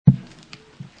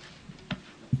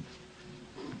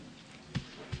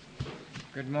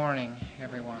Good morning,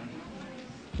 everyone.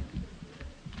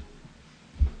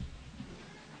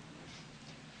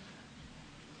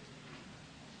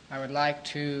 I would like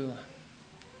to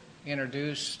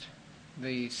introduce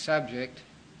the subject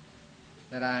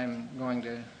that I'm going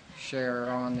to share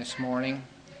on this morning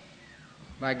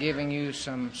by giving you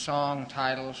some song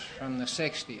titles from the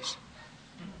 60s.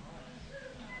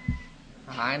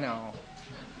 I know.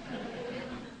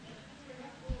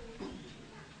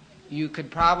 You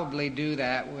could probably do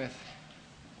that with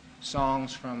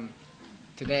songs from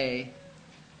today,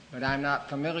 but I'm not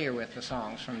familiar with the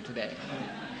songs from today.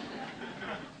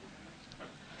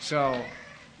 So,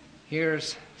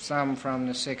 here's some from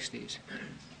the 60s.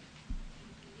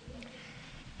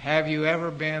 Have you ever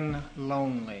been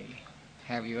lonely?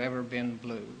 Have you ever been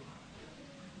blue?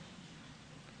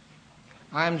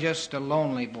 I'm just a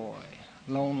lonely boy,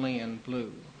 lonely and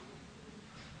blue.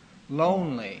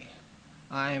 Lonely.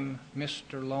 I'm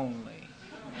Mr. Lonely.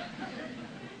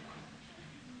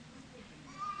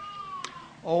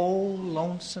 Oh,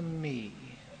 lonesome me.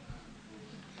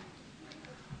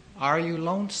 Are you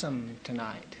lonesome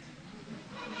tonight?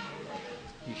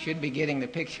 You should be getting the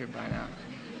picture by now.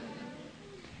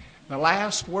 The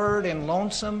last word in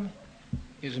lonesome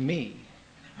is me.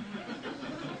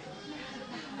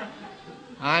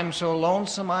 I'm so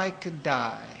lonesome I could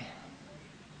die.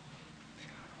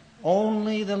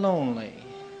 Only the lonely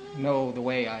know the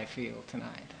way I feel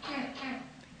tonight.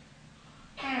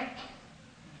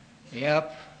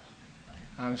 Yep,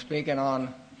 I'm speaking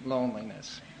on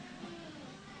loneliness.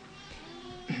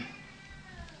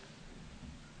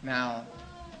 Now,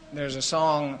 there's a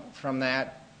song from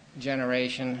that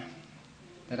generation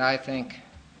that I think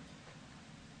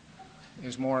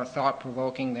is more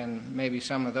thought-provoking than maybe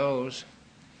some of those.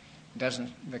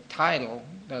 The title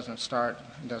doesn't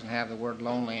have the word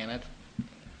lonely in it,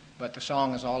 but the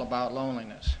song is all about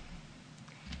loneliness.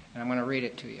 And I'm going to read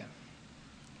it to you.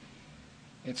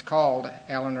 It's called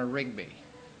Eleanor Rigby.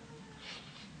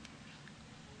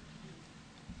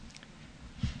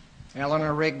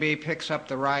 Eleanor Rigby picks up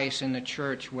the rice in the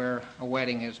church where a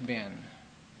wedding has been,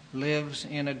 lives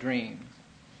in a dream,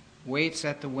 waits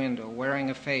at the window wearing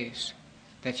a face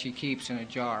that she keeps in a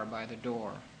jar by the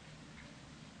door.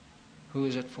 Who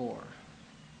is it for?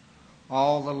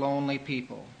 All the lonely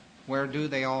people. Where do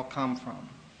they all come from?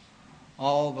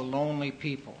 All the lonely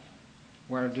people.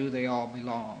 Where do they all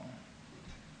belong?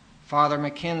 Father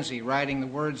Mackenzie writing the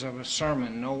words of a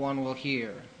sermon no one will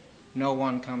hear, no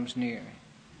one comes near.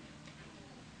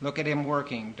 Look at him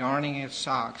working, darning his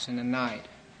socks in the night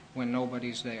when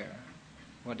nobody's there.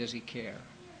 What does he care?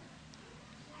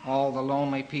 All the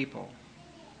lonely people.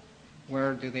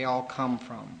 Where do they all come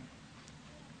from?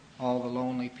 All the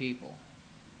lonely people.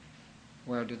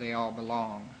 Where do they all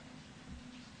belong?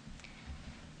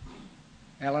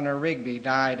 Eleanor Rigby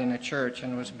died in a church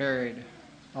and was buried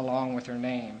along with her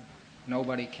name.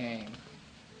 Nobody came.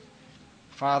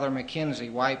 Father Mackenzie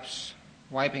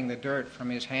wiping the dirt from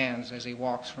his hands as he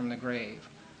walks from the grave.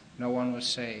 No one was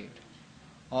saved.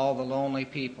 All the lonely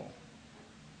people.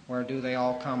 Where do they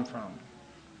all come from?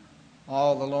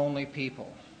 All the lonely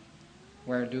people.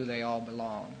 Where do they all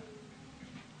belong?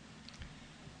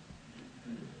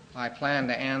 I plan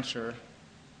to answer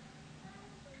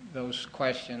those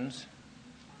questions.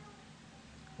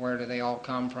 Where do they all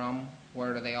come from?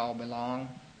 Where do they all belong?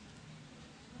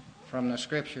 From the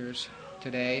scriptures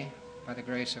today, by the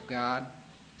grace of God.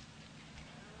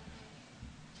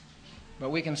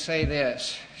 But we can say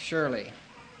this, surely,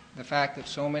 the fact that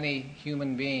so many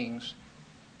human beings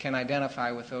can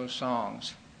identify with those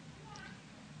songs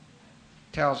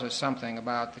tells us something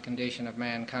about the condition of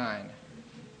mankind.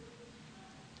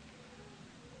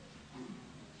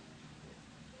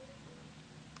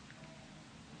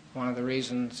 One of the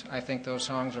reasons I think those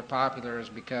songs are popular is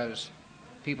because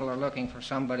people are looking for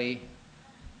somebody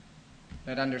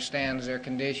that understands their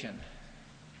condition,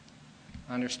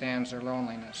 understands their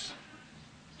loneliness.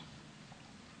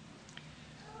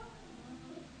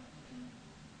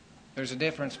 There's a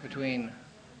difference between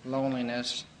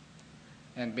loneliness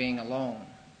and being alone.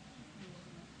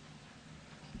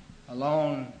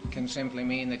 Alone can simply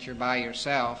mean that you're by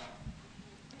yourself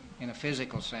in a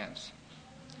physical sense.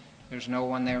 There's no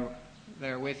one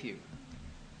there with you.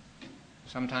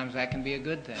 Sometimes that can be a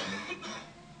good thing.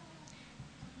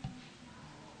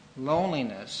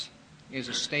 Loneliness is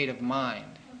a state of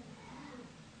mind.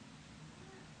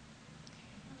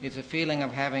 It's a feeling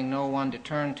of having no one to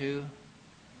turn to,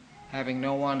 having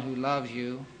no one who loves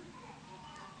you,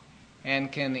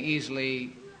 and can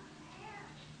easily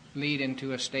lead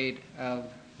into a state of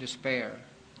despair.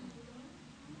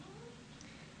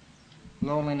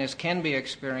 Loneliness can be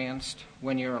experienced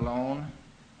when you're alone,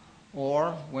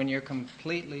 or when you're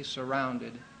completely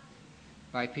surrounded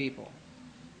by people.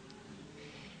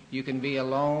 You can be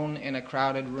alone in a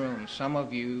crowded room. Some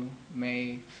of you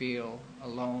may feel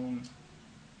alone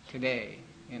today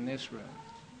in this room.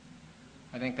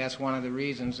 I think that's one of the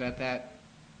reasons that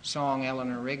song,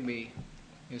 Eleanor Rigby,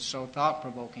 is so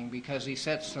thought-provoking, because he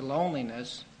sets the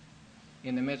loneliness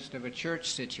in the midst of a church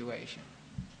situation.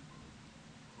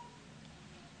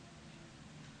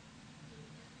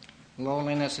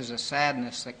 Loneliness is a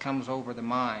sadness that comes over the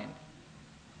mind.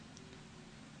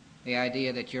 The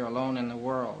idea that you're alone in the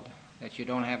world, that you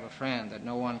don't have a friend, that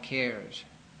no one cares,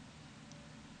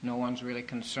 no one's really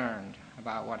concerned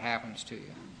about what happens to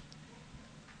you.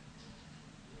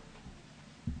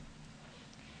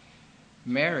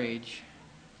 Marriage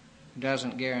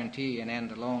doesn't guarantee an end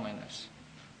to loneliness.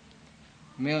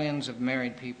 Millions of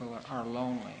married people are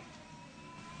lonely,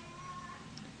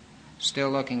 still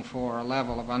looking for a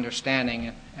level of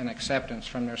understanding and acceptance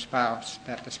from their spouse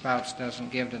that the spouse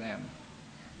doesn't give to them.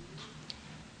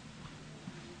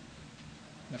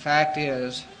 The fact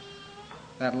is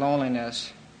that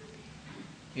loneliness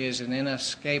is an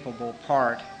inescapable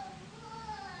part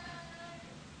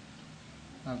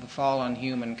of the fallen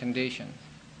human condition.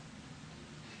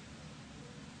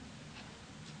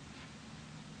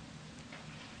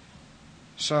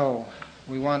 So,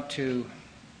 we want to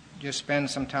just spend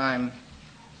some time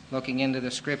looking into the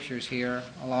scriptures here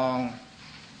along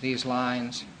these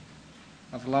lines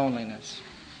of loneliness,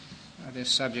 this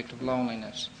subject of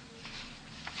loneliness.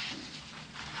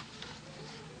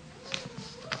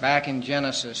 Back in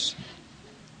Genesis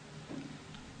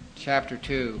chapter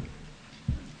 2,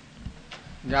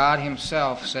 God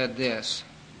himself said this,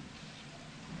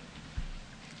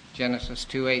 Genesis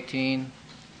 2:18,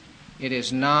 "It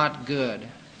is not good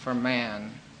for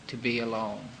man to be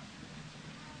alone."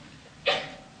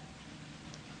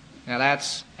 Now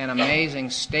that's an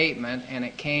amazing statement, and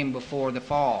it came before the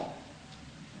fall.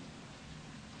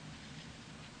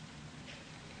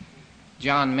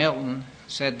 John Milton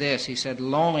said this, he said,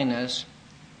 "Loneliness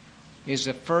is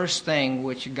the first thing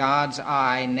which God's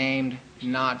eye named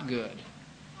not good."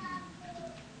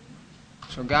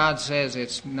 So God says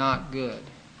it's not good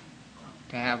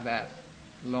to have that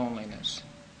loneliness,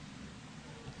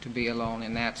 to be alone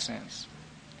in that sense.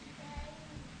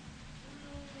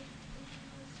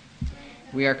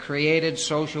 We are created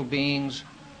social beings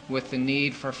with the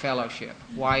need for fellowship.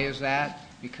 Why is that?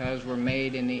 Because we're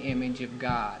made in the image of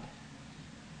God.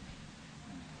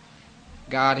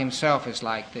 God himself is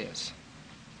like this.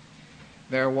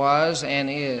 There was and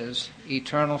is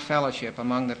eternal fellowship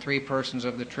among the three persons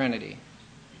of the Trinity.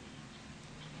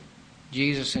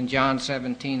 Jesus in John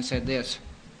 17 said this,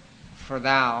 "For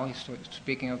thou," he's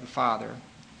speaking of the Father,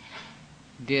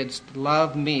 "didst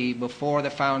love me before the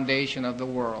foundation of the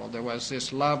world." There was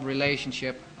this love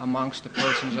relationship amongst the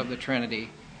persons of the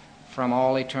Trinity from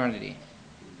all eternity.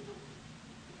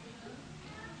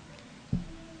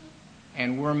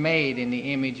 And we're made in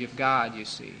the image of God, you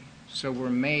see. So we're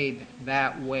made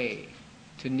that way,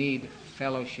 to need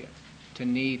fellowship, to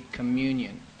need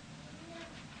communion.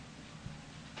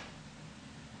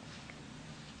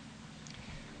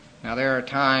 Now there are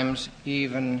times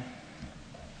even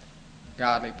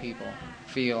godly people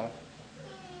feel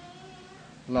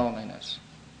loneliness.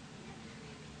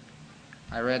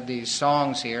 I read these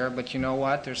songs here, but you know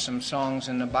what? There's some songs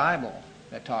in the Bible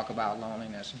that talk about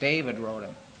loneliness. David wrote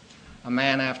them. A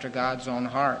man after God's own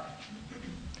heart.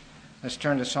 Let's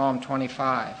turn to Psalm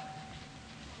 25.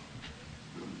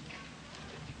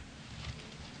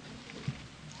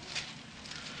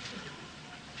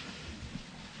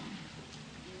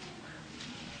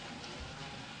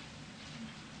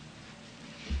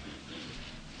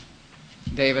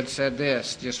 David said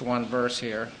this, just one verse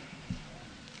here,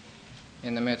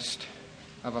 in the midst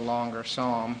of a longer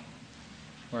psalm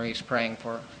where he's praying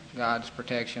for God's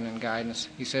protection and guidance.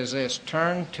 He says this,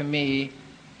 "Turn to me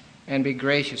and be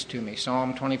gracious to me."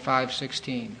 Psalm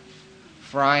 25:16.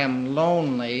 "For I am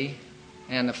lonely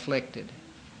and afflicted."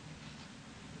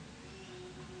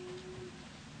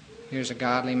 Here's a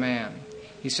godly man.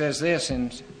 He says this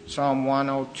in Psalm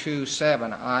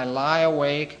 102:7. "I lie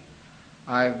awake,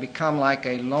 I have become like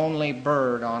a lonely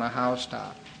bird on a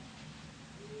housetop."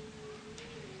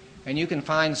 And you can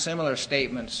find similar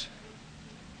statements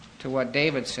to what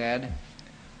David said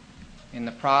in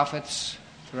the prophets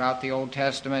throughout the Old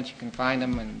Testament. You can find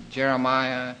them in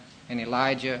Jeremiah and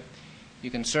Elijah. You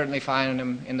can certainly find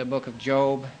them in the book of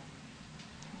Job.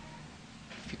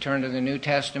 If you turn to the New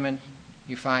Testament,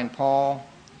 you find Paul,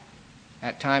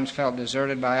 at times felt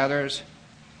deserted by others.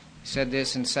 He said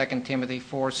this in 2 Timothy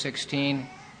 4:16,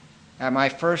 At my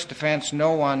first defense,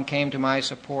 no one came to my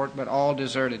support, but all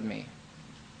deserted me.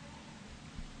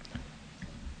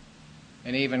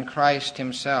 And even Christ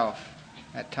himself,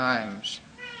 at times,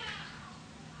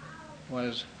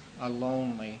 was a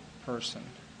lonely person.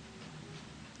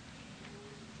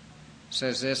 It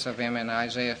says this of him in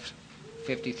Isaiah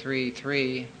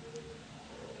 53:3,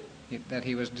 that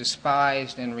he was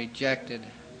despised and rejected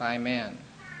by men.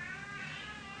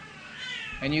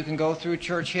 And you can go through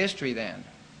church history then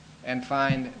and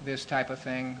find this type of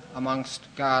thing amongst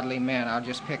godly men. I'll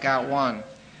just pick out one.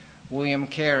 William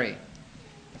Carey,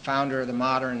 the founder of the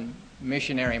modern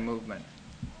missionary movement,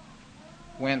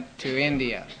 went to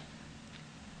India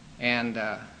and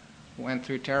went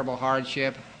through terrible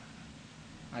hardship.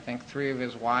 I think 3 of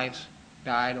his wives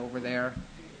died over there,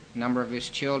 a number of his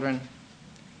children.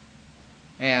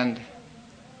 And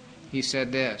he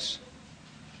said this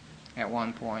at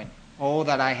one point, "Oh,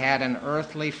 that I had an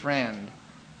earthly friend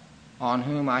on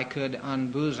whom I could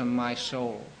unbosom my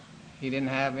soul." He didn't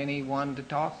have anyone to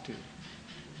talk to.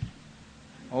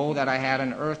 Oh, that I had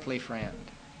an earthly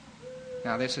friend.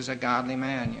 Now, this is a godly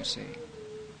man, you see.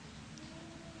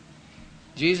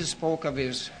 Jesus spoke of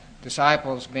his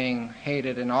disciples being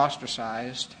hated and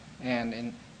ostracized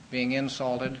and being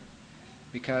insulted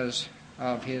because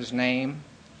of his name.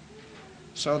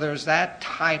 So there's that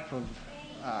type of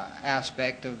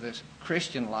aspect of this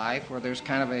Christian life where there's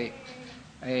kind of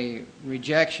a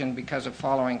rejection because of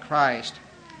following Christ.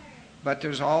 But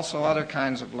there's also other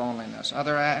kinds of loneliness,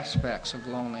 other aspects of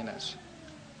loneliness,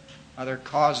 other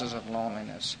causes of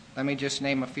loneliness. Let me just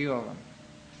name a few of them.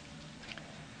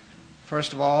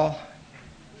 First of all,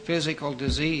 physical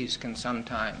disease can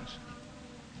sometimes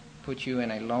put you in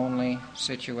a lonely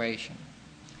situation.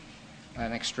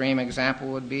 An extreme example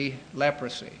would be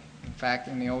leprosy. In fact,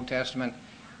 in the Old Testament,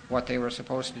 what they were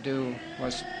supposed to do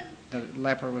was the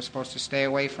leper was supposed to stay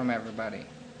away from everybody.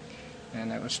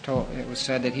 And it was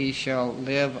said that he shall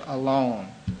live alone.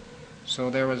 So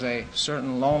there was a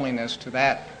certain loneliness to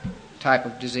that type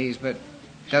of disease, but it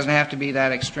doesn't have to be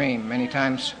that extreme. Many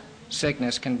times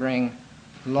sickness can bring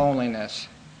loneliness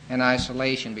and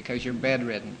isolation because you're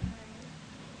bedridden.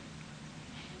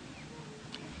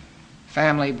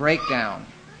 Family breakdown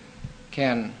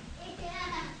can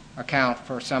account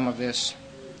for some of this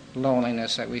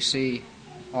loneliness that we see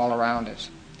all around us.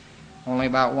 Only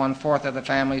about 1/4 of the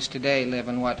families today live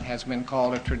in what has been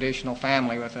called a traditional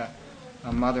family with a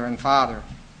mother and father.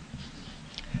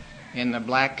 In the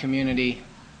black community,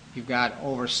 you've got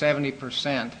over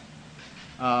 70%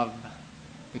 of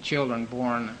the children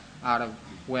born out of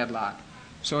wedlock.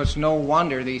 So it's no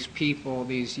wonder these people,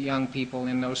 these young people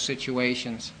in those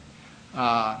situations,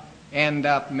 end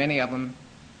up, many of them,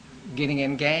 getting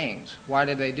in gangs. Why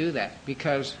do they do that?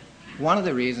 Because one of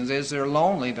the reasons is they're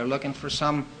lonely. They're looking for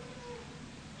some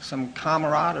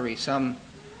camaraderie, some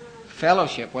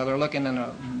fellowship. Well, they're looking in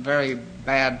a very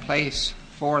bad place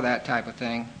for that type of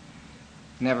thing.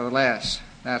 Nevertheless,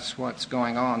 that's what's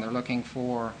going on. They're looking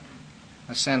for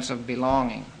a sense of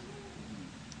belonging.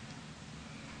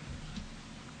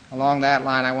 Along that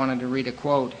line, I wanted to read a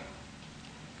quote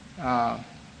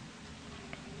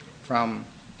from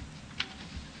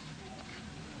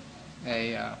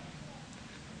a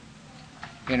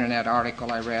internet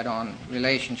article I read on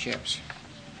relationships.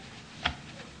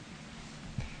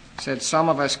 It said, "Some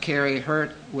of us carry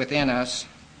hurt within us,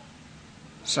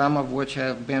 some of which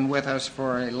have been with us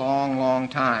for a long, long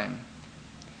time.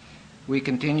 We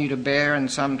continue to bear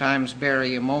and sometimes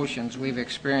bury emotions we've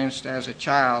experienced as a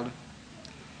child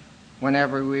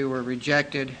whenever we were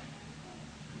rejected,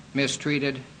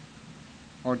 mistreated,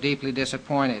 or deeply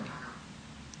disappointed.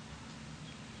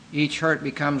 Each hurt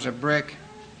becomes a brick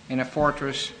in a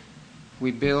fortress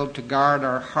we build to guard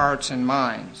our hearts and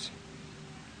minds."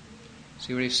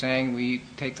 See what he's saying? We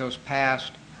take those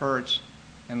past hurts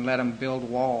and let them build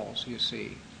walls, you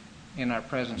see, in our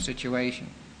present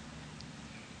situation.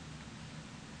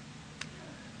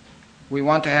 We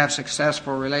want to have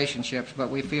successful relationships,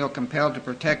 but we feel compelled to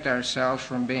protect ourselves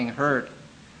from being hurt,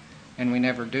 and we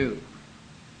never do.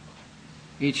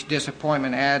 Each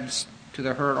disappointment adds to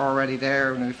the hurt already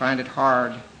there, and we find it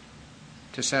hard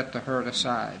to set the hurt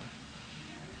aside.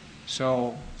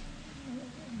 So,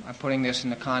 I'm putting this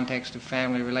in the context of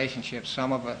family relationships.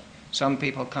 Some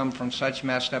people come from such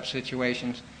messed up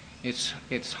situations,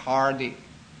 it's hard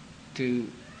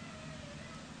to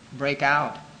break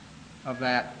out of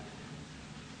that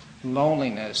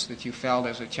loneliness that you felt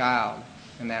as a child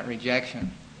and that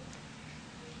rejection.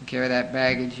 You carry that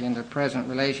baggage into present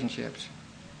relationships.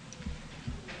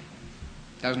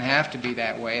 It doesn't have to be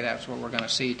that way. That's what we're going to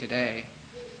see today.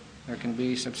 There can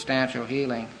be substantial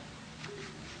healing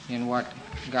in what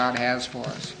God has for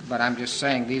us. But I'm just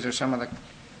saying these are some of the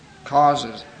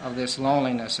causes of this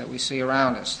loneliness that we see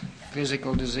around us.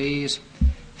 Physical disease,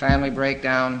 family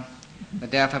breakdown, the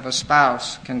death of a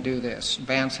spouse can do this.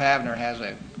 Vance Havner has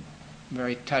a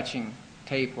very touching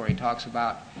tape where he talks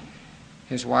about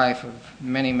his wife of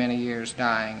many, many years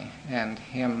dying and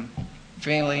him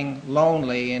feeling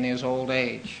lonely in his old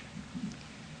age.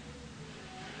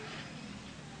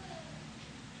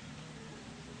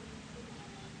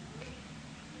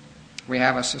 We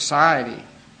have a society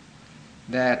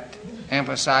that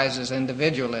emphasizes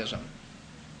individualism.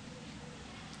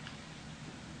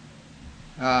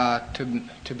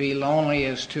 To be lonely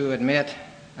is to admit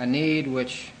a need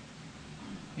which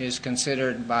is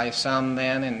considered by some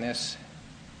then in this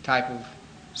type of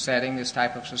setting, this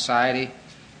type of society,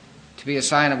 to be a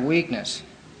sign of weakness.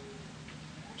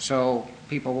 So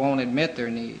people won't admit their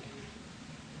need.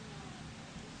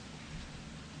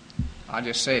 I'll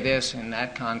just say this in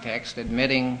that context: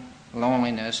 admitting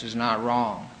loneliness is not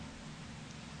wrong.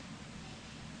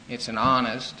 It's an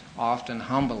honest, often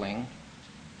humbling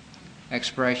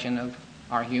expression of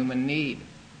our human need.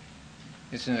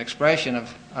 It's an expression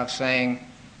of saying,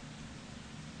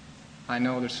 I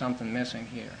know there's something missing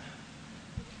here.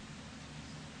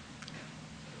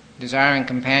 Desiring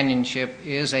companionship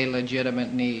is a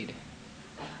legitimate need.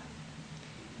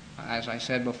 As I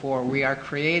said before, we are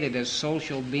created as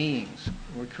social beings.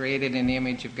 We're created in the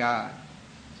image of God.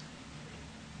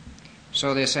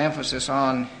 So this emphasis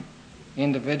on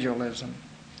individualism.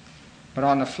 But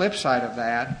on the flip side of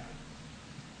that,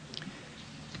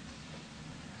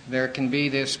 there can be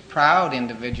this proud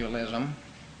individualism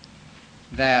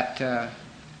that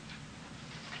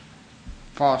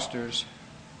fosters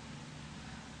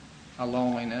a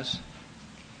loneliness.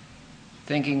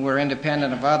 Thinking we're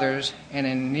independent of others and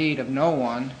in need of no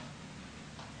one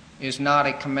is not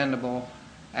a commendable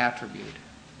attribute.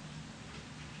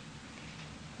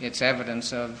 It's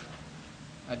evidence of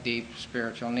a deep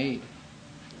spiritual need.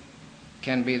 It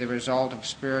can be the result of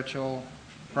spiritual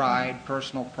pride,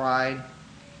 personal pride.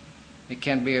 It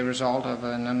can be a result of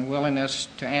an unwillingness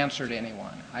to answer to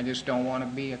anyone. I just don't want to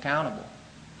be accountable.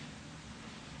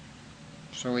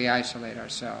 So we isolate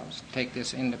ourselves, take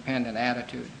this independent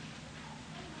attitude.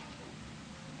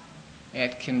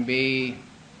 It can be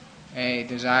a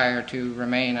desire to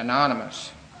remain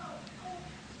anonymous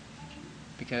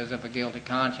because of a guilty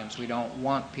conscience. We don't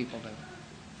want people to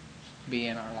be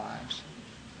in our lives.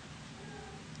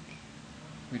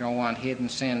 We don't want hidden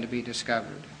sin to be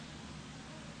discovered.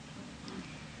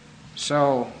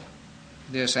 So,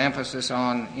 this emphasis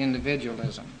on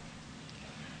individualism.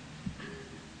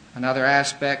 Another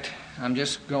aspect, I'm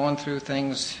just going through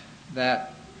things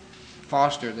that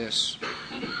foster this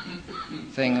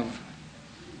thing of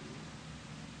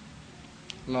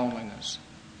loneliness.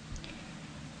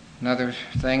 Another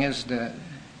thing is the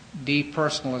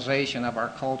depersonalization of our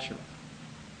culture.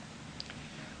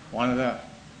 One of the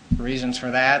reasons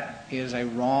for that is a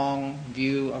wrong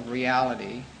view of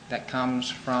reality that comes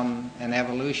from an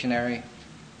evolutionary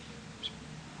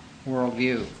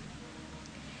worldview.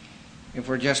 If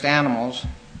we're just animals,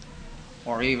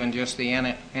 or even just the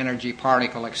energy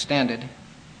particle extended,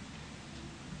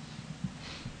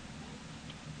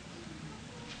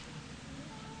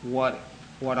 what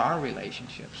are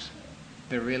relationships?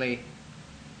 They're really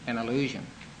an illusion.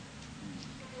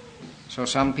 So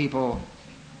some people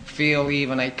feel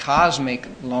even a cosmic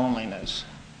loneliness.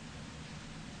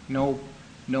 No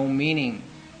meaning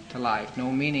to life,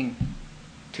 no meaning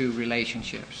to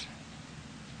relationships.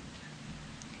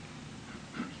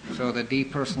 So the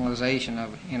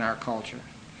depersonalization in our culture.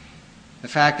 The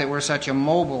fact that we're such a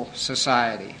mobile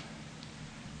society.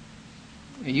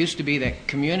 It used to be that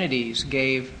communities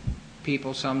gave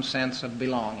people some sense of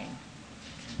belonging.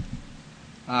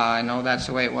 I know that's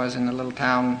the way it was in the little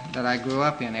town that I grew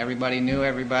up in. Everybody knew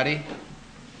everybody,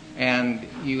 and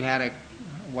you had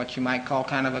what you might call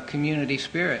kind of a community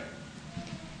spirit.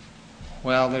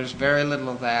 Well, there's very little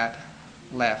of that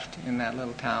left in that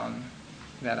little town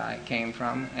that I came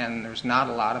from, and there's not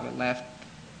a lot of it left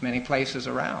many places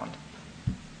around.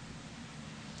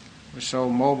 We're so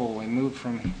mobile, we move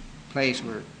from place,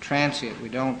 we're transient, we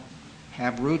don't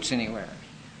have roots anywhere.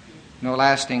 No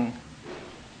lasting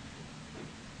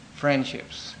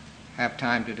friendships have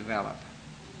time to develop.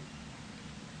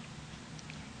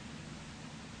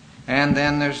 And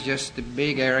then there's just the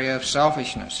big area of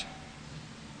selfishness.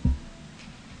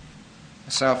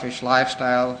 A selfish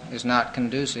lifestyle is not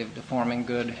conducive to forming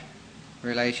good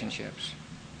relationships.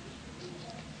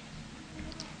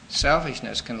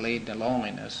 Selfishness can lead to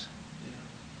loneliness.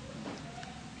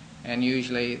 And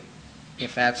usually,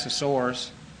 if that's the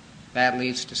source, That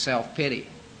leads to self-pity.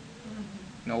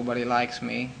 Nobody likes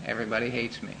me, everybody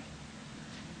hates me.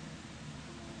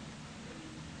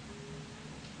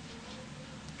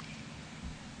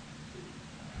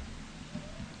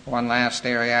 One last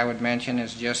area I would mention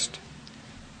is just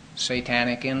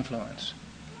satanic influence.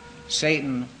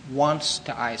 Satan wants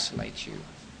to isolate you.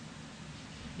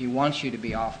 He wants you to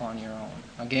be off on your own.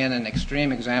 Again, an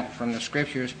extreme example from the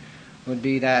Scriptures would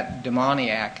be that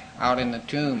demoniac out in the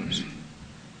tombs,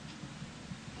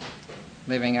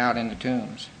 living out in the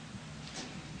tombs.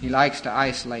 He likes to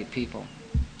isolate people.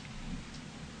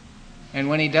 And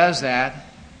when he does that,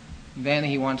 then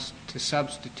he wants to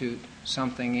substitute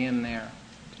something in there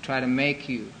to try to make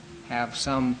you have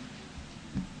some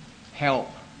help,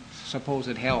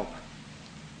 supposed help.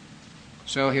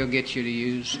 So he'll get you to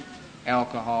use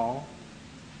alcohol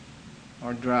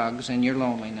or drugs in your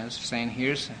loneliness, saying,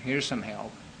 here's some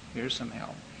help, here's some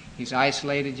help. He's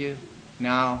isolated you,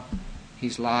 now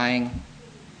he's lying.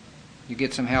 You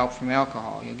get some help from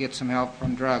alcohol, you'll get some help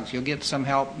from drugs, you'll get some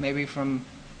help maybe from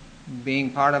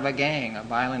being part of a gang, a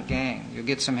violent gang. You'll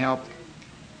get some help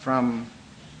from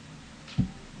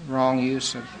wrong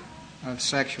use of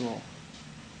sexual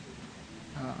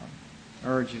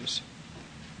urges.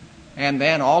 And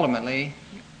then ultimately,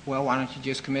 well, why don't you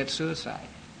just commit suicide?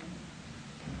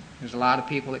 There's a lot of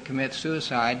people that commit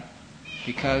suicide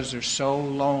because they're so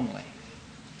lonely.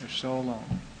 They're so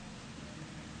lonely.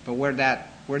 But where'd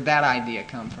that idea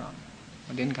come from?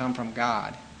 It didn't come from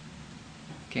God.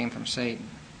 It came from Satan.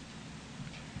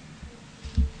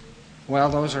 Well,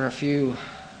 those are a few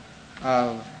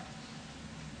of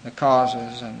the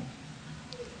causes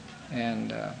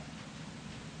and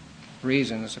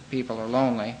reasons that people are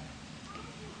lonely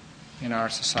in our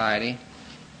society.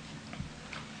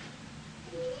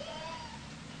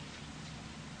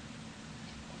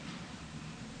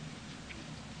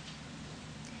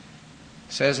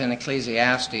 It says in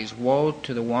Ecclesiastes, "Woe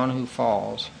to the one who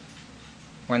falls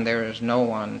when there is no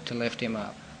one to lift him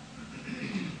up."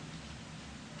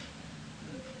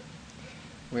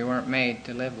 We weren't made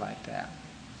to live like that.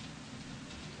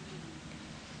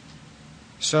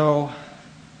 So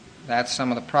that's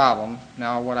some of the problem.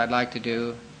 Now what I'd like to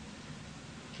do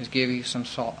is give you some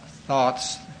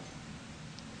thoughts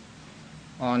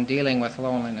on dealing with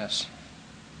loneliness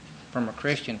from a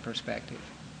Christian perspective.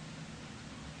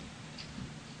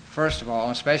 First of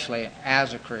all, especially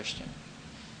as a Christian,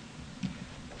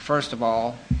 first of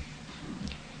all,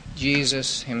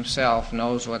 Jesus himself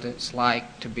knows what it's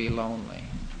like to be lonely.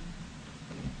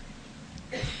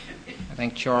 I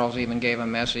think Charles even gave a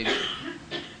message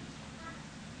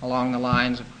along the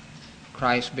lines of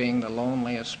Christ being the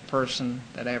loneliest person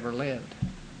that ever lived.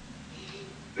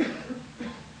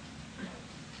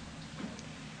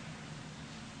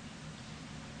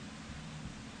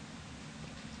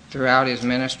 Throughout his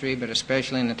ministry, but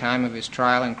especially in the time of his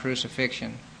trial and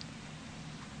crucifixion,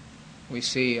 we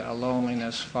see a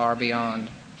loneliness far beyond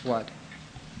what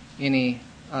any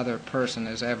other person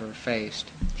has ever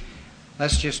faced.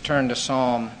 Let's just turn to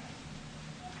Psalm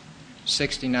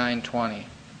 69:20.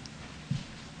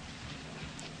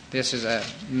 This is a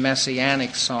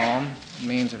messianic psalm. It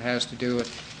means it has to do with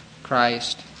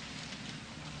Christ.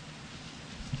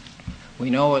 We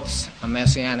know it's a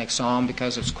messianic psalm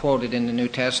because it's quoted in the New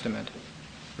Testament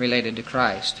related to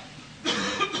Christ.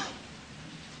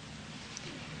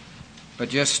 But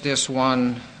just this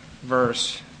one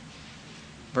verse,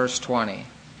 verse 20.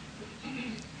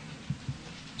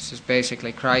 This is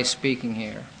basically Christ speaking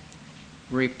here.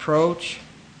 "Reproach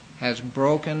has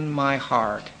broken my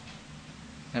heart,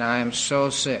 and I am so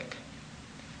sick.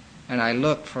 And I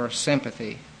looked for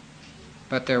sympathy,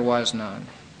 but there was none,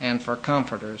 and for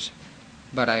comforters,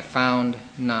 but I found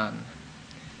none."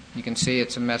 You can see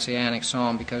it's a messianic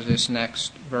psalm because this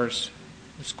next verse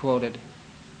is quoted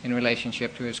in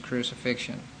relationship to his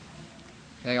crucifixion.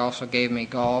 "They also gave me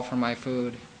gall for my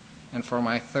food, and for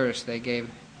my thirst they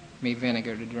gave me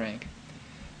vinegar to drink."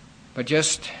 But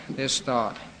just this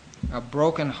thought, a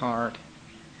broken heart,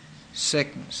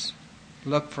 sickness,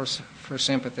 looked for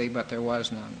sympathy, but there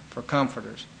was none, for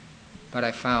comforters, but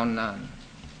I found none.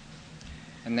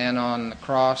 And then on the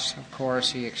cross, of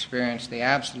course, he experienced the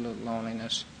absolute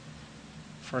loneliness,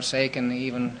 forsaken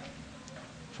even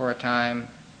for a time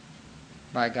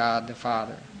by God the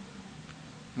Father.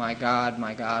 My God,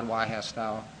 why hast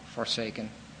thou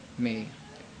forsaken me?"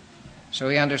 So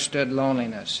he understood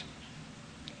loneliness,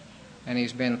 and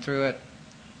he's been through it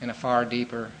in a far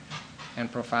deeper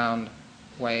and profound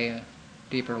way, a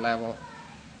deeper level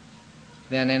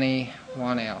than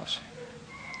anyone else.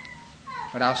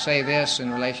 But I'll say this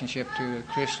in relationship to a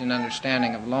Christian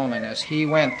understanding of loneliness. He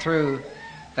went through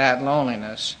that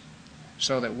loneliness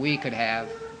so that we could have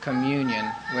communion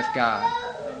with God.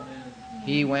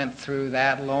 He went through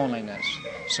that loneliness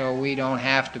so we don't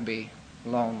have to be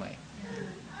lonely.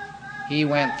 He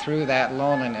went through that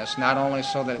loneliness not only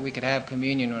so that we could have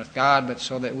communion with God, but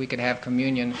so that we could have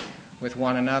communion with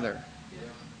one another.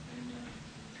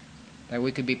 That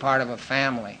we could be part of a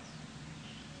family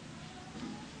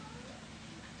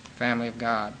of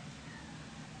God.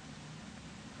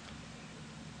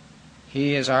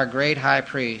 He is our great high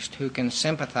priest who can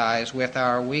sympathize with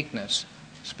our weakness,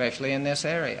 especially in this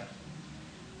area.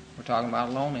 We're talking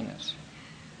about loneliness.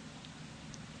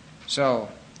 So,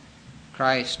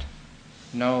 Christ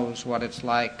knows what it's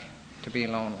like to be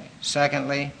lonely.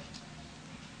 Secondly,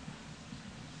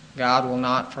 God will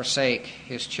not forsake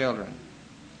his children.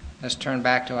 Let's turn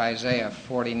back to Isaiah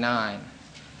 49.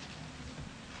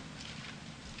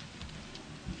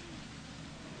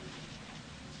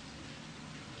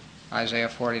 Isaiah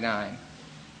 49.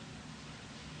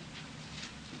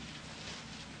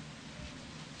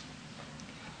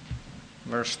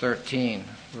 Verse 13.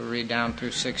 We'll read down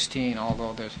through 16,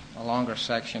 although there's a longer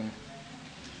section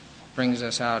brings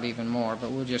us out even more,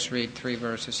 but we'll just read 3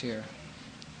 verses here,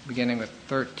 beginning with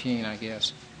 13, I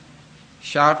guess.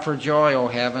 Shout for joy, O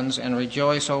heavens, and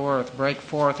rejoice, O earth. Break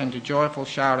forth into joyful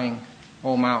shouting,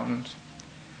 O mountains.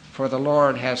 For the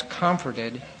Lord has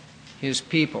comforted his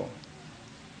people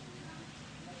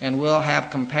and will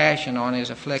have compassion on his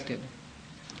afflicted.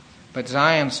 But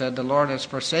Zion said, the Lord has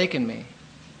forsaken me,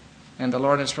 and the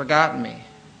Lord has forgotten me.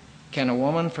 Can a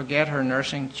woman forget her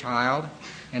nursing child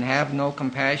and have no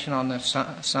compassion on the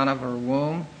son of her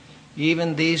womb?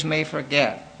 Even these may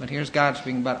forget. But here's God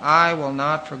speaking. But I will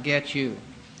not forget you.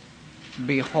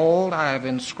 Behold, I have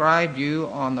inscribed you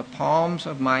on the palms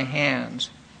of my hands.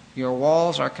 Your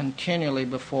walls are continually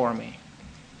before me.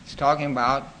 He's talking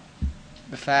about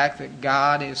the fact that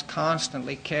God is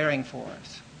constantly caring for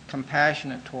us,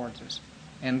 compassionate towards us,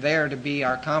 and there to be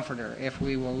our comforter if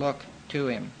we will look to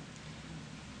him.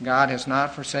 God has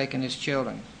not forsaken his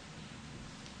children.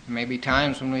 There may be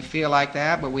times when we feel like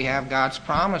that, but we have God's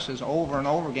promises over and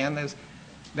over again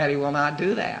that he will not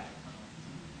do that.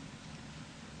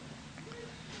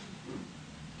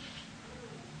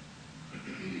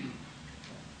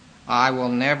 I will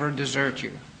never desert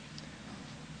you,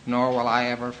 nor will I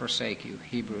ever forsake you.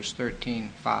 Hebrews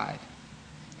 13:5.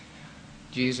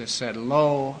 Jesus said,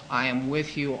 Lo, I am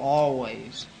with you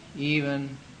always,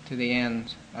 even to the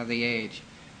end of the age.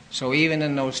 So even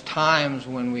in those times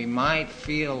when we might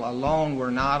feel alone,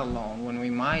 we're not alone. When we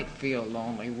might feel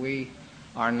lonely, we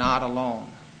are not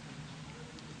alone.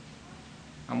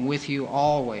 I'm with you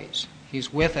always.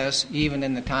 He's with us even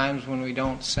in the times when we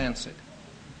don't sense it.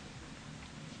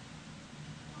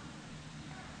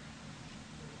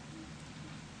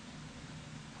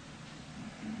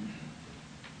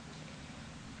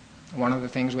 One of the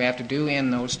things we have to do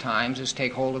in those times is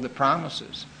take hold of the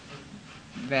promises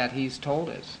that he's told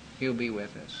us. He'll be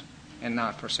with us and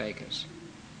not forsake us.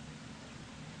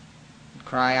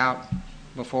 Cry out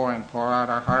before him. Pour out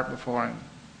our heart before him.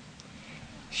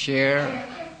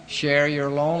 Share your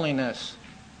loneliness,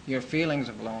 your feelings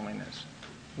of loneliness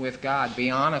with God. Be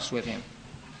honest with him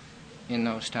in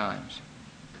those times.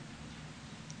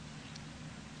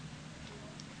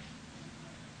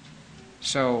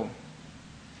 So,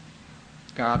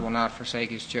 God will not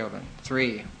forsake his children.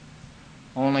 3,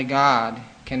 only God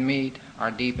can meet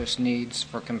our deepest needs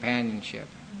for companionship.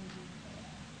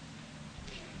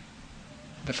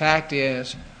 The fact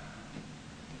is,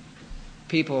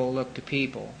 people look to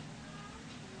people,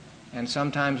 and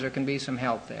sometimes there can be some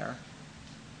help there.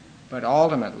 But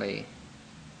ultimately,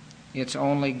 it's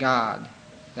only God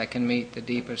that can meet the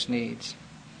deepest needs.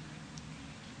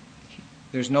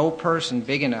 There's no person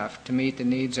big enough to meet the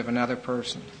needs of another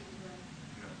person.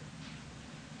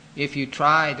 If you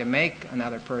try to make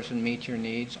another person meet your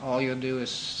needs, all you'll do is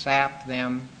sap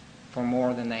them for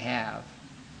more than they have.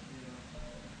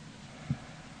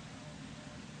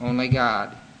 Only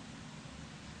God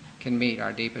can meet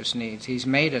our deepest needs. He's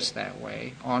made us that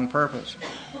way on purpose.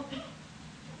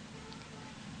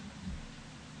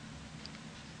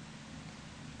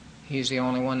 He's the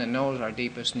only one that knows our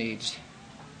deepest needs,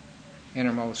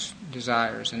 innermost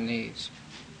desires and needs.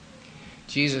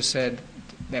 Jesus said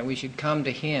that we should come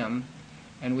to him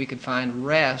and we could find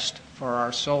rest for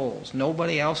our souls.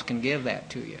 Nobody else can give that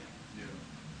to you.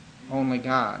 Only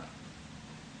God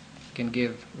can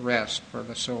give rest for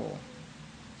the soul.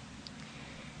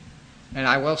 And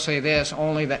I will say this,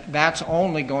 that's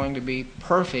only going to be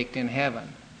perfect in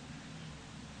heaven.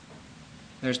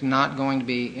 There's not going to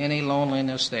be any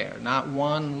loneliness there, not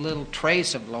one little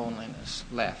trace of loneliness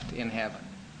left in heaven.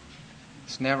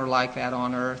 It's never like that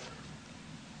on earth.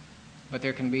 but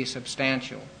there can be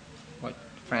substantial, what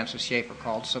Francis Schaeffer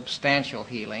called substantial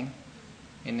healing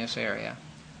in this area.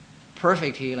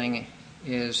 Perfect healing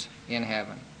is in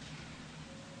heaven.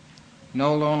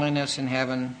 No loneliness in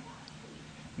heaven,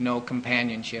 no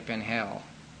companionship in hell.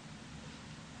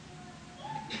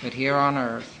 But here on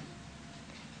earth,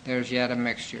 there's yet a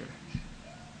mixture.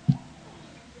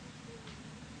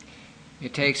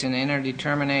 It takes an inner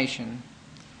determination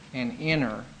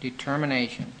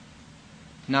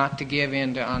not to give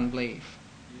in to unbelief.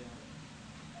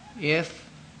 If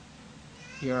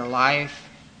your life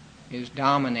is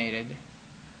dominated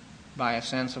by a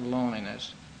sense of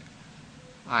loneliness,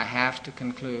 I have to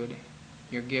conclude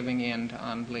you're giving in to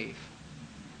unbelief.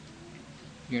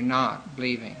 You're not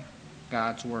believing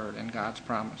God's word and God's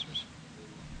promises.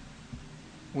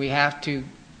 We have to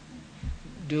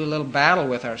do a little battle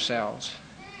with ourselves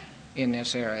in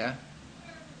this area,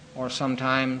 or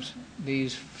sometimes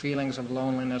these feelings of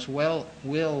loneliness will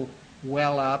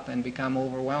well up and become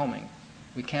overwhelming.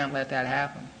 We can't let that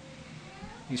happen.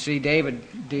 You see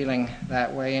David dealing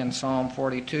that way in Psalm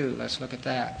 42. Let's look at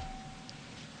that.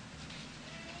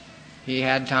 He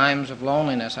had times of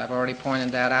loneliness. I've already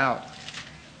pointed that out.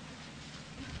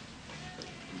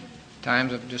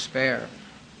 Times of despair.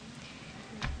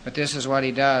 But this is what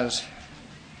he does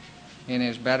in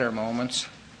his better moments,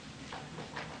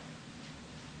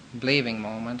 believing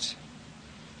moments.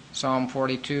 Psalm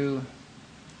 42,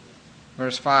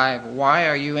 verse 5, "Why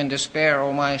are you in despair,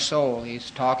 O my soul?"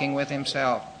 He's talking with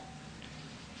himself,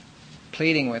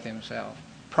 pleading with himself,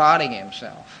 prodding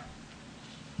himself.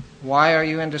 "Why are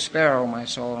you in despair, O my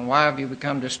soul, and why have you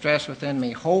become distressed within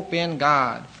me? Hope in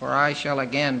God, for I shall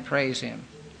again praise him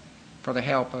for the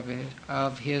help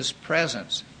of his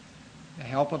presence." The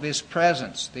help of his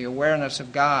presence, the awareness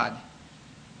of God.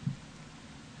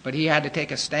 But he had to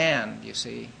take a stand, you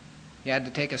see. He had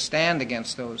to take a stand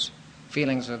against those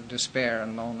feelings of despair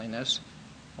and loneliness,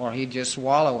 or he'd just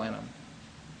wallow in them.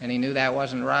 And he knew that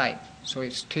wasn't right. So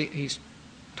he's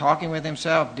talking with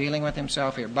himself, dealing with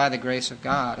himself here, by the grace of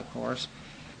God, of course.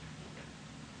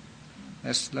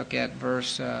 Let's look at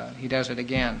he does it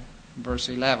again, verse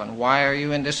 11. "Why are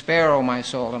you in despair, O my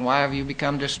soul, and why have you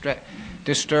become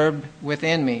disturbed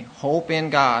within me? Hope in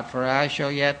God, for I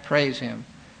shall yet praise him,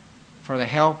 for the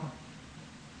help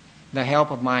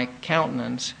of my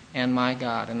countenance and my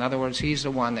God." In other words, he's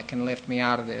the one that can lift me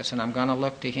out of this, and I'm going to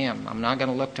look to him. I'm not going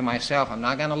to look to myself. I'm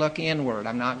not going to look inward.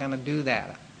 I'm not going to do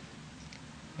that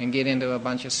and get into a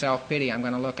bunch of self-pity. I'm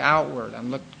going to look outward.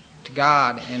 I'm look to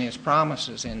God and his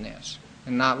promises in this,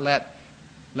 and not let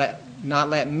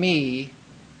me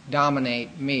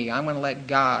dominate me. I'm going to let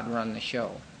God run the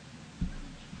show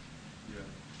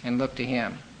and look to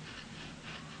him.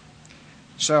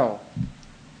 So,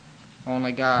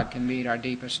 only God can meet our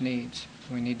deepest needs.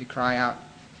 We need to cry out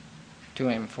to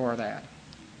him for that.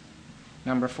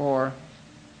 Number 4,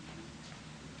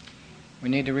 we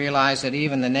need to realize that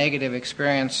even the negative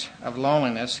experience of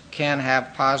loneliness can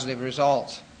have positive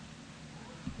results.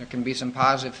 There can be some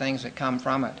positive things that come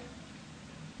from it.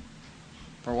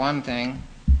 For one thing,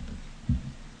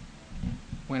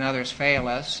 when others fail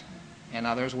us, and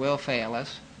others will fail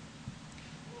us,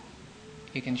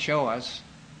 he can show us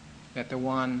that the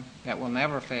one that will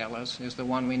never fail us is the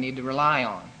one we need to rely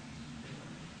on,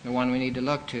 the one we need to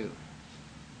look to.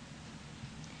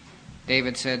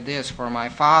 David said this, "For my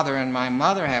father and my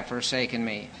mother have forsaken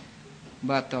me,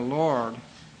 but the Lord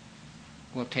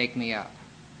will take me up."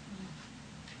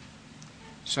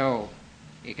 So,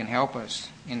 it can help us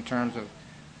in terms of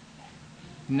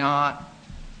not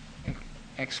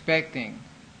expecting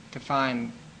to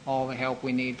find all the help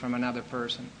we need from another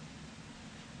person.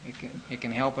 It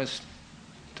can help us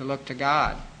to look to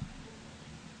God,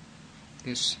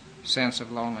 this sense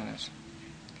of loneliness.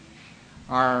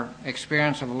 Our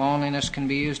experience of loneliness can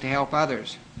be used to help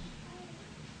others.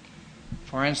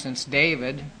 For instance,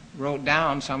 David wrote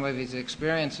down some of his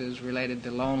experiences related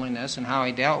to loneliness and how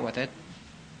he dealt with it,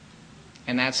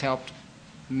 and that's helped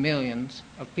millions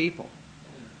of people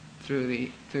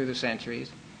through the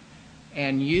centuries.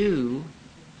 And you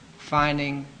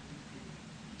finding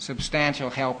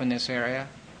substantial help in this area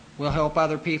will help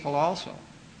other people also.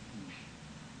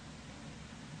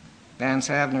 Van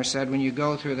Savner said, "When you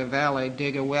go through the valley,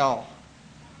 dig a well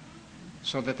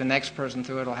so that the next person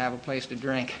through it will have a place to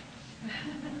drink."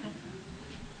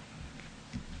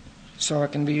 So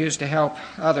it can be used to help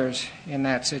others in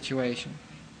that situation.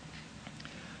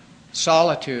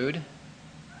 Solitude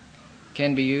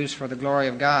can be used for the glory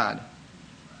of God.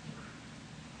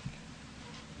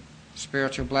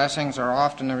 Spiritual blessings are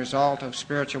often the result of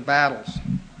spiritual battles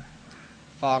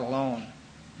fought alone.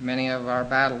 Many of our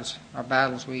battles are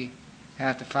battles we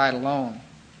have to fight alone.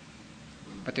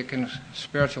 But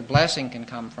spiritual blessing can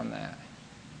come from that.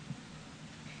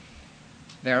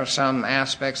 There are some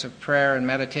aspects of prayer and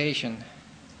meditation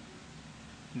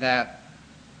that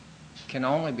can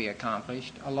only be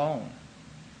accomplished alone.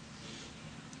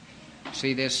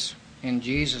 See this in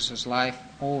Jesus' life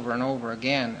over and over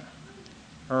again.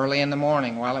 Early in the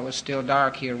morning, while it was still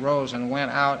dark, he arose and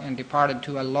went out and departed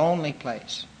to a lonely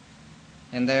place,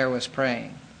 and there was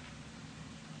praying.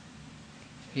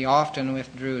 He often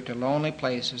withdrew to lonely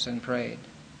places and prayed.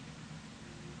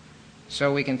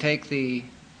 So we can take the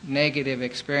negative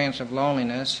experience of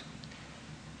loneliness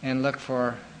and look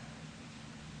for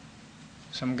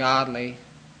some godly,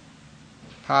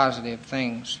 positive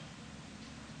things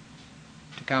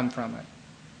to come from it.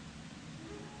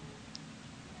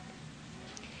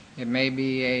 It may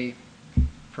be a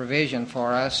provision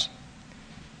for us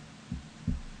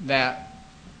that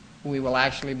we will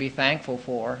actually be thankful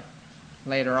for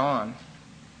later on.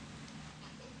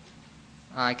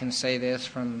 I can say this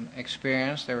from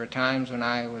experience. There were times when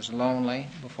I was lonely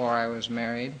before I was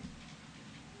married,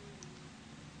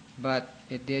 but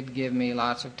it did give me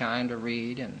lots of time to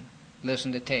read and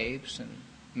listen to tapes and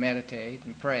meditate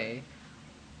and pray.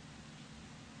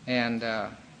 And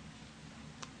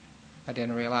I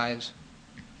didn't realize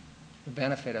the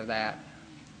benefit of that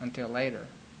until later,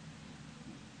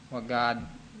 what God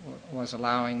was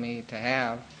allowing me to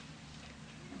have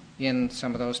in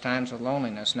some of those times of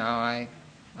loneliness. Now,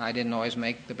 I didn't always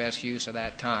make the best use of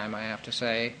that time, I have to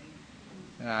say.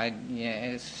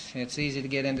 It's easy to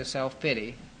get into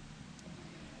self-pity.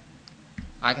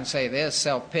 I can say this,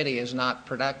 self-pity is not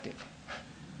productive.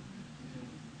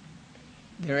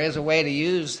 There is a way to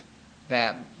use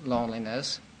that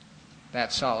loneliness,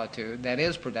 that solitude, that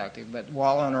is productive, but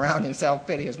wallowing around in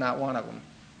self-pity is not one of them.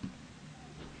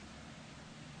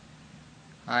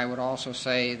 I would also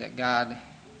say that God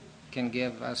can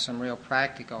give us some real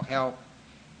practical help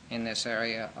in this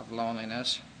area of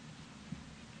loneliness.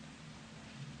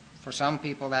 For some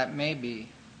people, that may be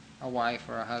a wife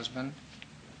or a husband.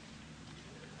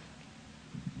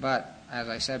 But, as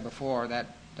I said before, that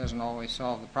doesn't always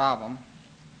solve the problem.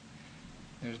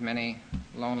 There's many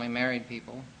lonely married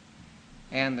people,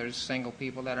 and there's single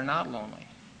people that are not lonely.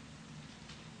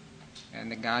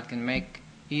 And that God can make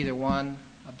either one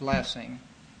a blessing,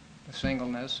 the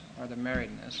singleness or the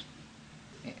marriedness,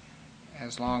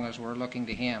 as long as we're looking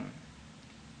to Him.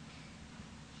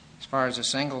 As far as the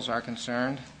singles are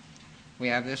concerned, we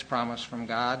have this promise from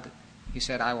God. He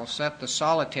said, I will set the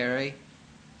solitary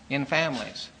in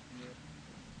families.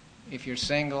 If you're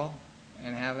single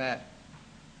and have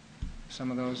some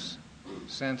of those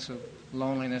sense of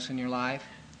loneliness in your life,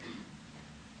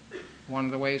 one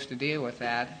of the ways to deal with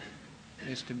that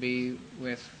is to be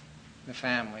with the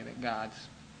family that God's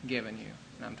given you.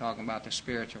 And I'm talking about the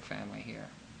spiritual family here,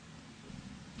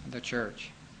 the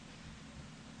church.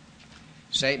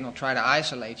 Satan will try to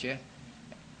isolate you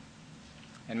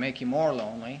and make you more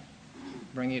lonely,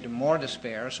 bring you to more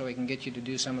despair, so he can get you to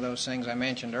do some of those things I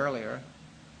mentioned earlier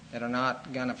that are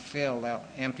not going to fill that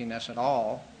emptiness at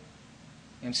all,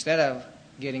 instead of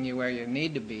getting you where you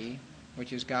need to be,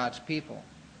 which is God's people,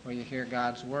 where you hear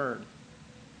God's word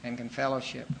and can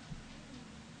fellowship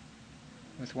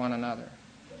with one another.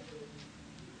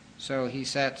 So he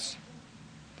sets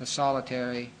the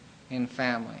solitary in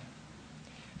family.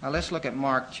 Now let's look at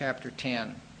Mark chapter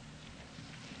 10.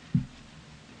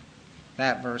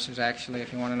 That verse is actually,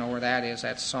 if you want to know where that is,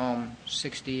 that's Psalm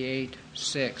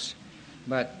 68:6.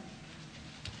 But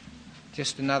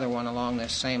just another one along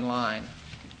this same line.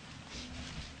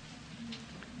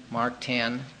 Mark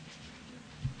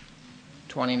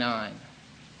 10:29.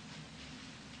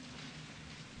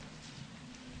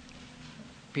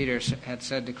 Peter had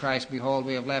said to Christ, Behold,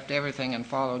 we have left everything and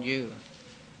followed you.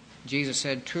 Jesus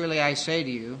said, Truly I say to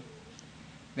you,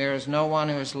 there is no one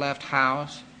who has left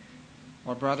house,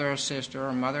 or brother or sister,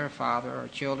 or mother or father, or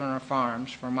children or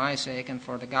farms, for my sake and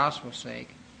for the gospel's sake,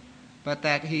 but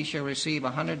that he shall receive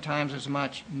 100 times as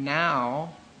much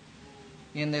now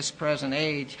in this present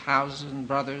age, houses and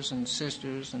brothers and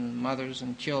sisters and mothers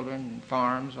and children and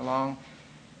farms, along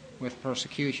with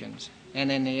persecutions, and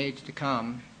in the age to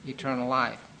come, eternal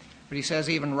life. But he says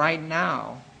even right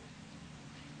now,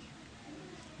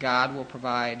 God will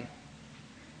provide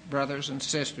brothers and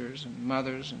sisters and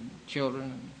mothers and children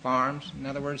and farms. In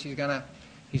other words,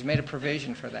 he's made a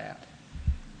provision for that.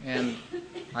 And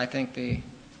I think the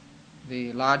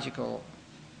logical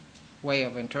way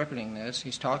of interpreting this,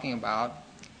 he's talking about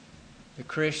the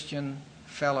Christian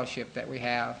fellowship that we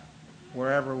have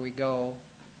wherever we go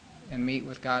and meet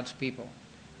with God's people.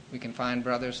 We can find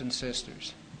brothers and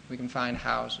sisters. We can find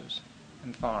houses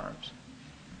and farms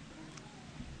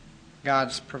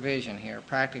God's provision here,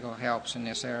 practical helps in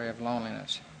this area of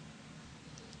loneliness.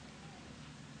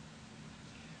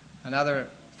 Another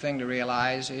thing to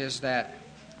realize is that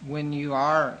when you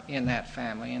are in that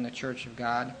family, in the church of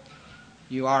God,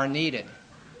 you are needed.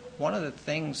 One of the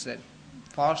things that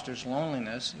fosters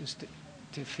loneliness is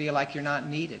to feel like you're not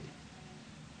needed.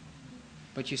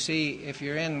 But you see, if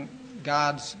you're in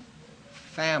God's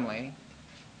family,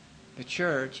 the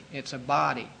church, it's a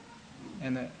body.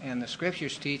 And the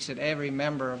scriptures teach that every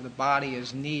member of the body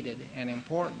is needed and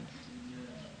important.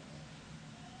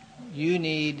 You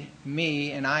need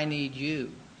me and I need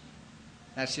you.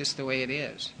 That's just the way it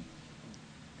is.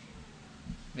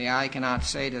 The eye cannot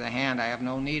say to the hand, I have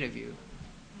no need of you.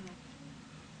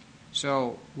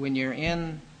 So when you're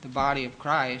in the body of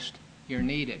Christ, you're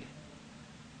needed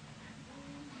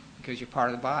because you're part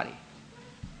of the body.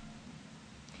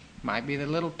 Might be the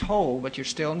little toe, but you're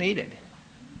still needed.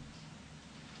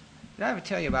 Did I ever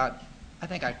tell you about, I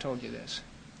think I told you this.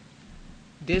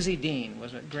 Dizzy Dean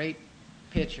was a great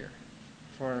pitcher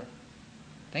for,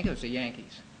 I think it was the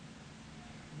Yankees.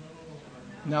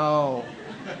 No.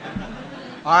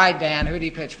 All right, Dan, who did he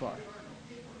pitch for?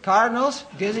 Cardinals?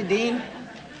 Dizzy Dean?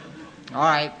 All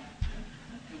right.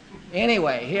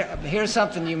 Anyway, here's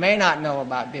something you may not know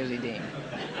about Dizzy Dean.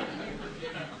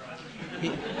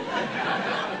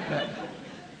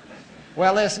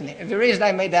 Well, listen, the reason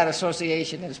I made that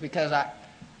association is because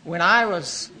when I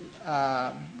was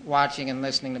watching and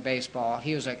listening to baseball,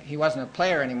 he wasn't a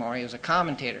player anymore, he was a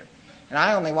commentator. And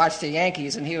I only watched the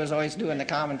Yankees, and he was always doing the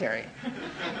commentary.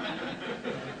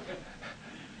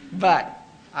 But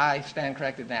I stand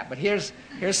corrected in that. But here's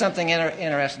something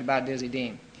interesting about Dizzy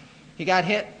Dean. He got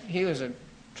hit. He was a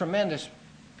tremendous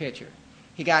pitcher.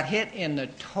 He got hit in the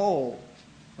toe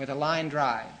with a line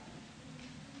drive.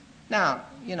 Now,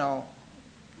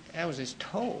 that was his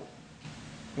toe.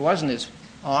 It wasn't his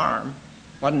arm,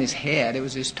 it wasn't his head, it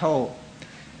was his toe.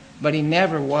 But he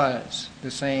never was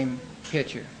the same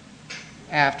pitcher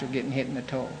after getting hit in the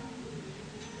toe.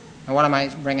 Now, what am I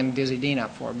bringing Dizzy Dean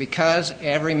up for? Because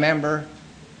every member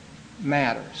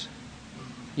matters.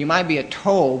 You might be a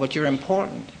toe, but you're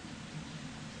important.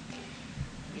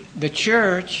 The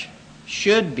church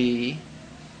should be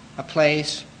a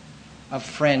place of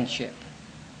friendship.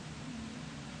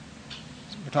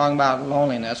 We're talking about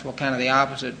loneliness. Well, kind of the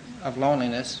opposite of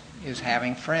loneliness is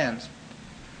having friends.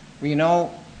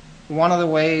 Well, one of the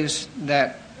ways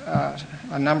that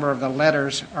a number of the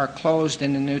letters are closed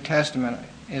in the New Testament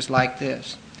is like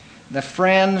this. The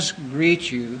friends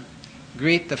greet you,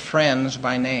 greet the friends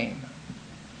by name.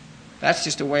 That's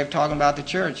just a way of talking about the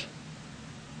church.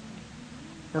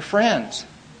 We're friends.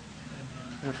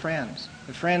 We're friends.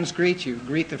 The friends greet you,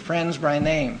 greet the friends by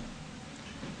name.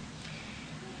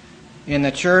 In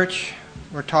the church,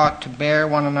 we're taught to bear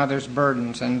one another's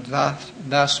burdens and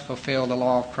thus fulfill the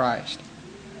law of Christ.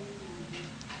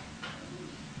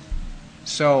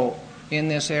 So, in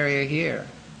this area here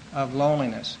of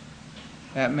loneliness,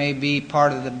 that may be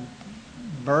part of the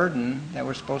burden that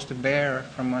we're supposed to bear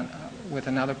with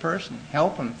another person.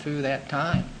 Help them through that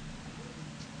time.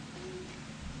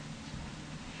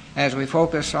 As we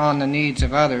focus on the needs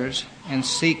of others and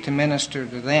seek to minister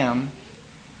to them,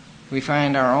 we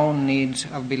find our own needs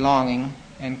of belonging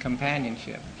and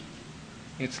companionship.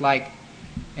 It's like,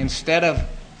 instead of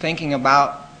thinking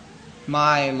about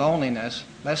my loneliness,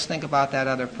 let's think about that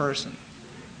other person.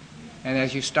 And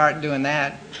as you start doing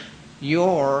that,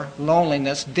 your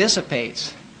loneliness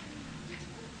dissipates.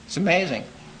 It's amazing.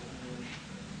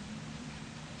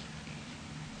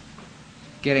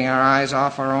 Getting our eyes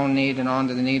off our own need and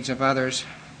onto the needs of others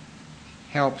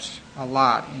helps a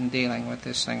lot in dealing with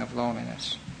this thing of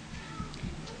loneliness.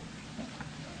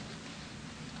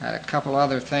 I had a couple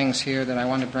other things here that I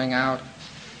want to bring out.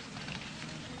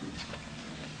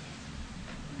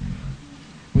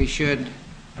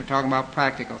 We're talking about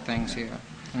practical things here.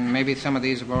 And maybe some of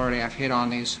these I've hit on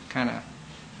these kind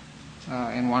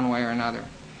of in one way or another.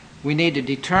 We need to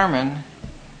determine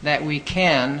that we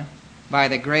can, by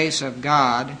the grace of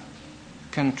God,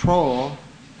 control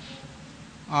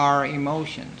our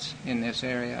emotions in this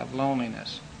area of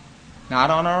loneliness.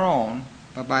 Not on our own,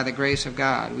 but by the grace of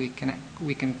God. We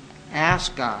can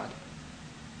ask God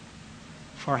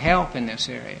for help in this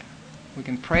area. We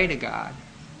can pray to God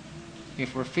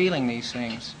if we're feeling these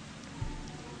things.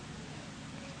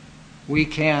 We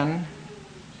can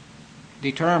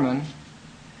determine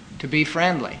to be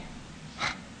friendly.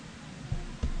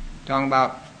 Talking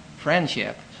about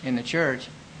friendship in the church.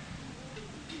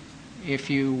 If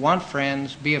you want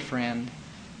friends, be a friend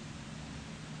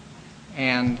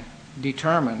and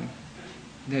determine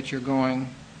that you're going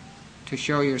to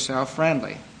show yourself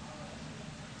friendly.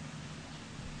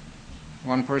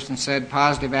 One person said,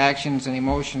 positive actions and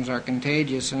emotions are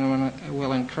contagious and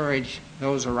will encourage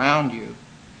those around you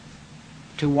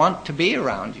to want to be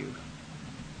around you.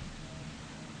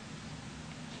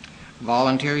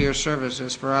 Volunteer your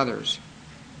services for others.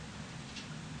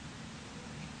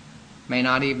 May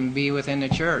not even be within the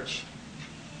church.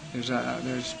 There's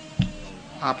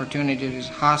opportunities,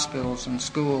 hospitals and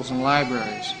schools and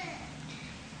libraries,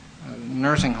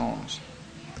 nursing homes.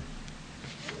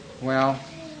 Well,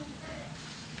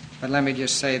 but let me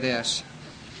just say this.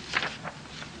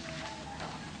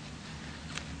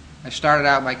 I started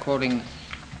out by quoting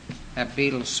that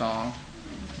Beatles song,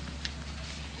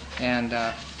 and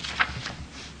I'll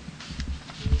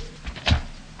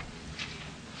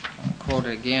quote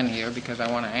it again here because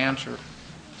I want to answer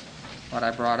what I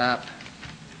brought up.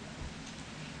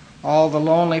 All the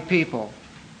lonely people,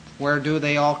 where do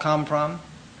they all come from?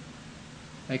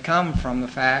 They come from the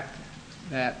fact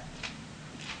that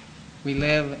we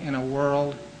live in a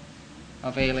world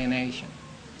of alienation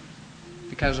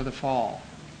because of the fall.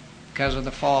 Because of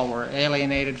the fall, we're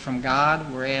alienated from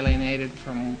God, we're alienated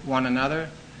from one another,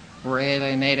 we're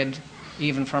alienated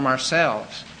even from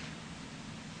ourselves,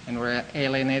 and we're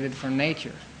alienated from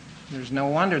nature. There's no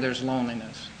wonder there's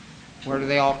loneliness. Where do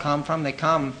they all come from? They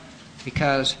come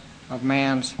because of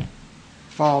man's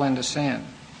fall into sin.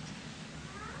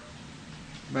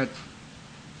 But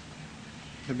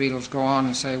the Beatles go on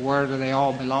and say, where do they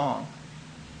all belong?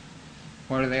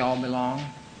 Where do they all belong?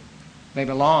 They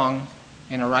belong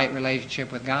in a right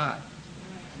relationship with God.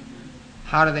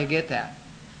 How do they get that?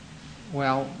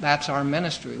 Well, that's our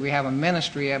ministry. We have a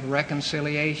ministry of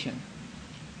reconciliation.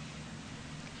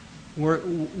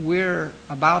 We're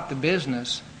about the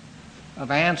business of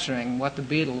answering what the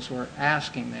Beatles were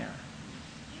asking there.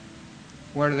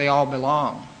 Where do they all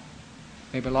belong?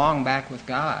 They belong back with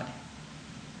God.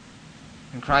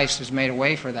 And Christ has made a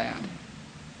way for that.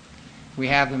 We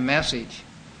have the message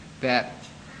that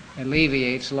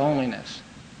alleviates loneliness.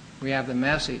 We have the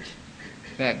message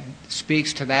that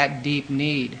speaks to that deep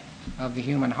need of the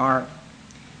human heart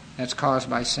that's caused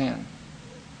by sin.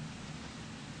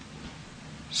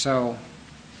 So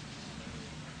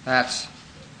that's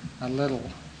a little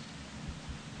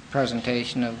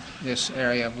presentation of this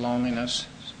area of loneliness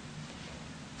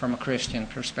from a Christian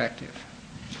perspective.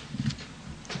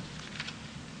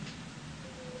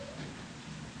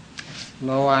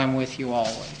 Lo, I'm with you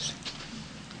always.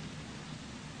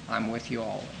 I'm with you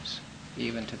always,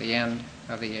 even to the end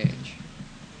of the age.